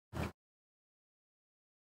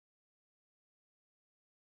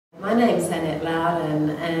My name's Annette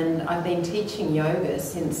Loudon and I've been teaching yoga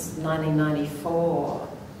since 1994.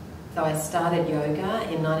 So I started yoga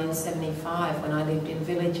in 1975 when I lived in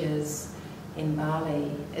villages in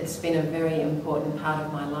Bali. It's been a very important part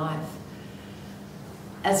of my life.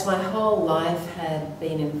 As my whole life had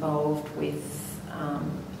been involved with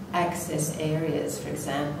access areas, for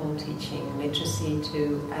example, teaching literacy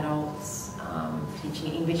to adults,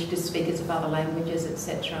 teaching English to speakers of other languages,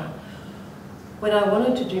 etc. When I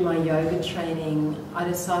wanted to do my yoga training, I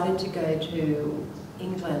decided to go to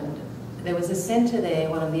England. There was a centre there,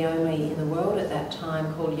 one of the only in the world at that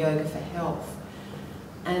time, called Yoga for Health.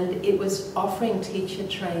 And it was offering teacher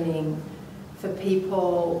training for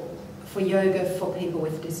yoga for people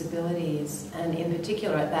with disabilities. And in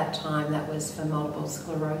particular at that time, that was for multiple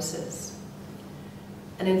sclerosis.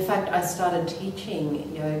 And in fact, I started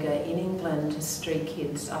teaching yoga in England to street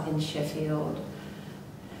kids up in Sheffield.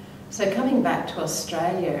 So coming back to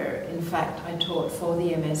Australia, in fact, I taught for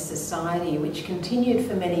the MS Society, which continued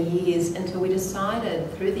for many years until we decided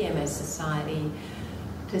through the MS Society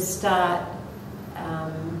to start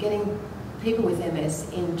getting people with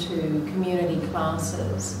MS into community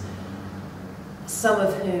classes, some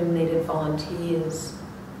of whom needed volunteers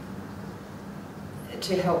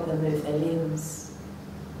to help them move their limbs.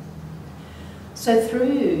 So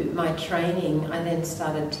through my training, I then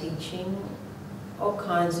started teaching all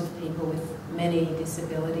kinds of people with many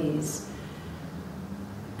disabilities,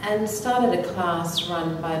 and started a class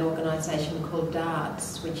run by an organisation called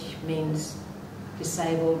DARTS, which means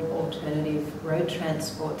Disabled Alternative Road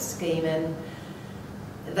Transport Scheme. And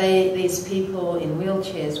these people in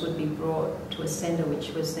wheelchairs would be brought to a centre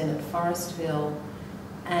which was then at Forestville,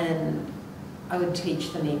 and I would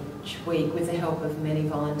teach them each week with the help of many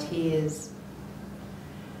volunteers.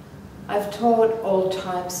 I've taught all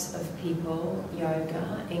types of people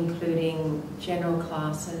yoga, including general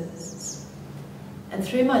classes. And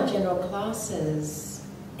through my general classes,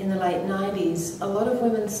 in the late 90s, a lot of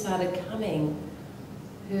women started coming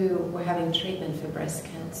who were having treatment for breast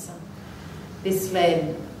cancer. This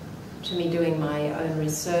led to me doing my own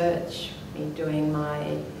research, me doing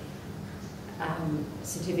my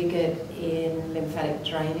certificate in lymphatic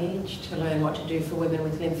drainage to learn what to do for women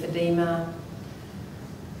with lymphedema.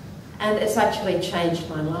 And it's actually changed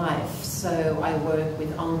my life. So I work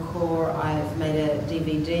with Encore. I've made a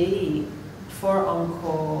DVD for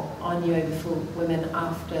Encore on yoga for women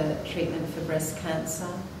after treatment for breast cancer.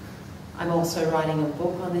 I'm also writing a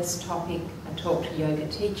book on this topic. I talk to yoga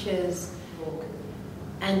teachers.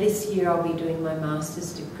 And this year I'll be doing my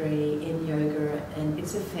master's degree in yoga and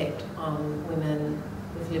its effect on women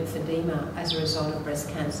with lymphedema as a result of breast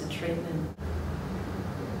cancer treatment.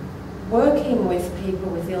 Working with people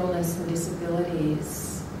with illness and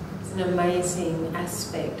disabilities is an amazing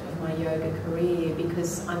aspect of my yoga career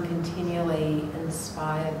because I'm continually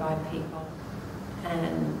inspired by people,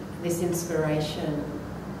 and this inspiration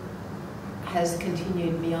has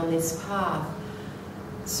continued me on this path,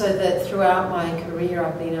 so that throughout my career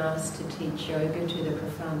I've been asked to teach yoga to the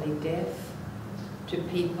profoundly deaf, to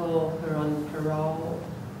people who are on parole,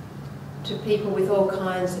 to people with all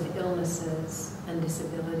kinds of illnesses and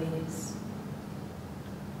disabilities,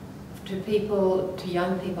 to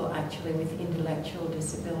young people actually with intellectual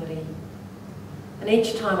disability. And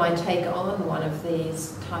each time I take on one of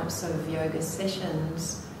these types of yoga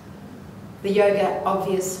sessions, the yoga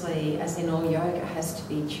obviously, as in all yoga, has to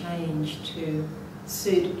be changed to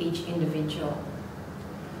suit each individual.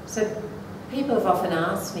 So people have often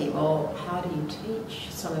asked me, well, how do you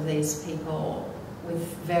teach some of these people with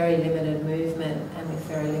very limited movement and with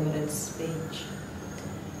very limited speech?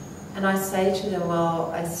 And I say to them,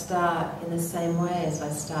 well, I start in the same way as I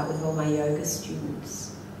start with all my yoga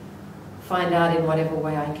students. Find out in whatever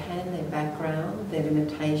way I can their background, their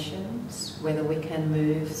limitations, whether we can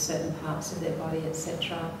move certain parts of their body,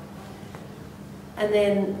 etc. And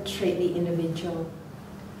then treat the individual.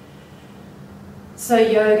 So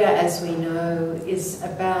yoga, as we know, is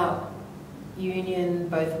about union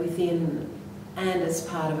both within and as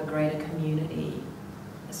part of a greater community.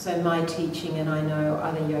 So my teaching, and I know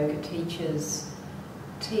other yoga teachers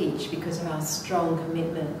teach because of our strong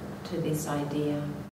commitment to this idea.